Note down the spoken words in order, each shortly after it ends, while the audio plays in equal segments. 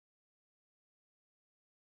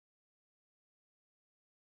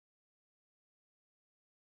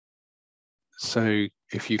So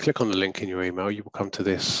if you click on the link in your email, you will come to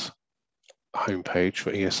this homepage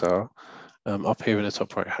for ESR. Up here in the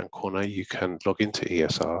top right-hand corner, you can log into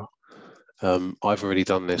ESR. I've already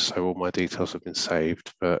done this, so all my details have been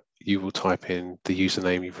saved, but you will type in the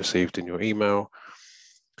username you've received in your email,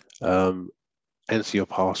 enter your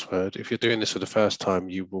password. If you're doing this for the first time,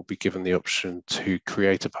 you will be given the option to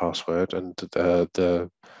create a password, and the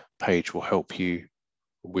page will help you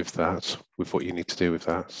with that, with what you need to do with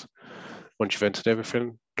that. Once you've entered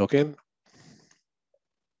everything, log in.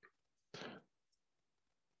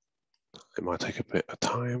 It might take a bit of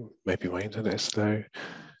time, maybe my internet is slow.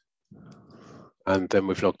 And then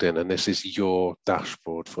we've logged in, and this is your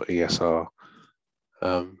dashboard for ESR.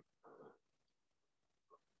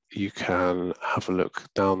 You can have a look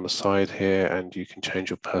down the side here and you can change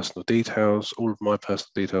your personal details. All of my personal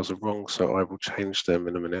details are wrong, so I will change them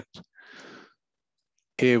in a minute.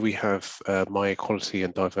 Here we have my equality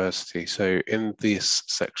and diversity. So in this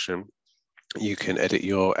section, you can edit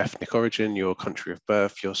your ethnic origin, your country of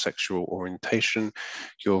birth, your sexual orientation,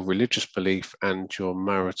 your religious belief, and your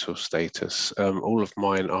marital status. All of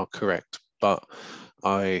mine are correct, but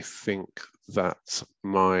I think that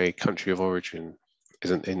my country of origin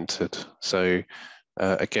isn't entered. So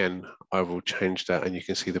again, I will change that and you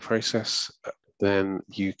can see the process. Then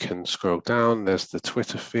you can scroll down, there's the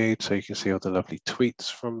Twitter feed, so you can see all the lovely tweets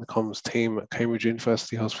from the comms team at Cambridge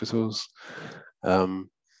University Hospitals. You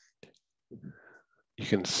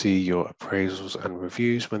can see your appraisals and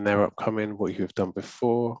reviews when they're upcoming, what you've done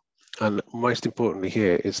before. And most importantly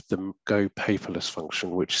here is the go paperless function,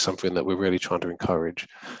 which is something that we're really trying to encourage.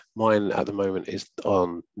 Mine at the moment is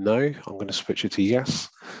on no. I'm going to switch it to yes.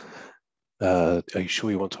 Are you sure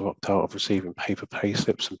you want to opt out of receiving paper pay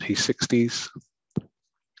slips and P60s?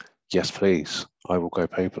 Yes, please. I will go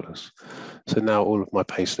paperless. So now all of my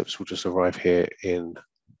pay slips will just arrive here in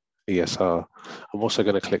ESR. I'm also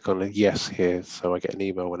going to click on a yes here, so I get an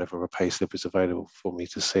email whenever a pay slip is available for me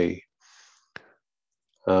to see.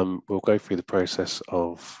 We'll go through the process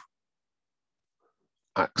of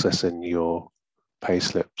accessing your pay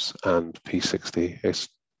slips and P60. It's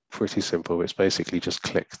pretty simple. It's basically just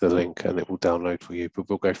click the link and it will download for you, but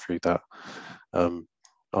we'll go through that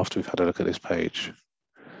after we've had a look at this page.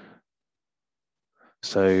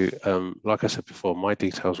 So like I said before, my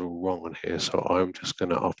details are all wrong on here, so I'm just going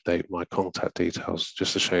to update my contact details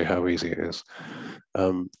just to show you how easy it is.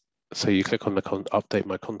 So you click on the update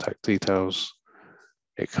my contact details.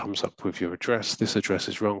 It comes up with your address. This address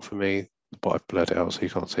is wrong for me, but I've blurred it out so you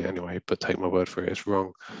can't see it anyway, but take my word for it, it's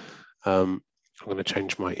wrong. I'm going to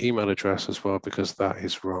change my email address as well because that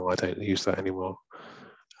is wrong. I don't use that anymore.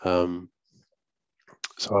 So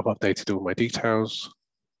I've updated all my details.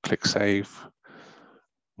 Click save.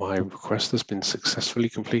 My request has been successfully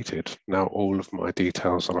completed. Now all of my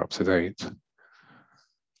details are up to date.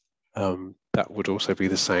 That would also be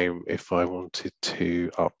the same if I wanted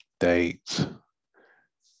to update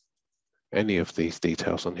any of these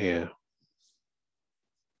details on here.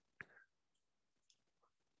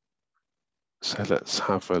 So let's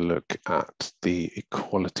have a look at the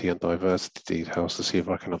equality and diversity details to see if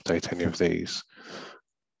I can update any of these.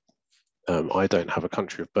 I don't have a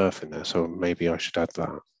country of birth in there, so maybe I should add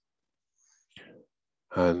that.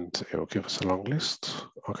 And it will give us a long list.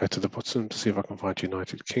 I'll go to the bottom to see if I can find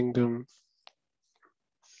United Kingdom.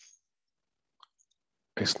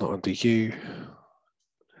 It's not under U.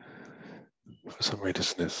 For some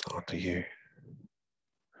reason, it's not under U.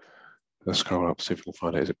 Let's scroll up, see if we can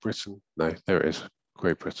find it. Is it Britain? No, there it is.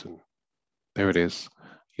 Great Britain. There it is,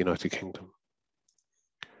 United Kingdom.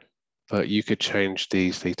 But you could change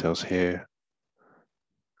these details here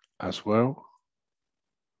as well.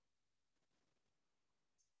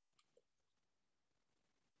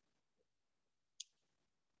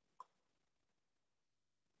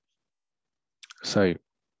 So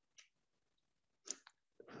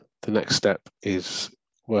the next step is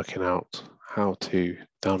working out how to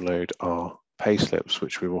download our payslips,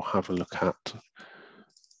 which we will have a look at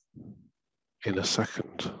in a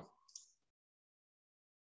second.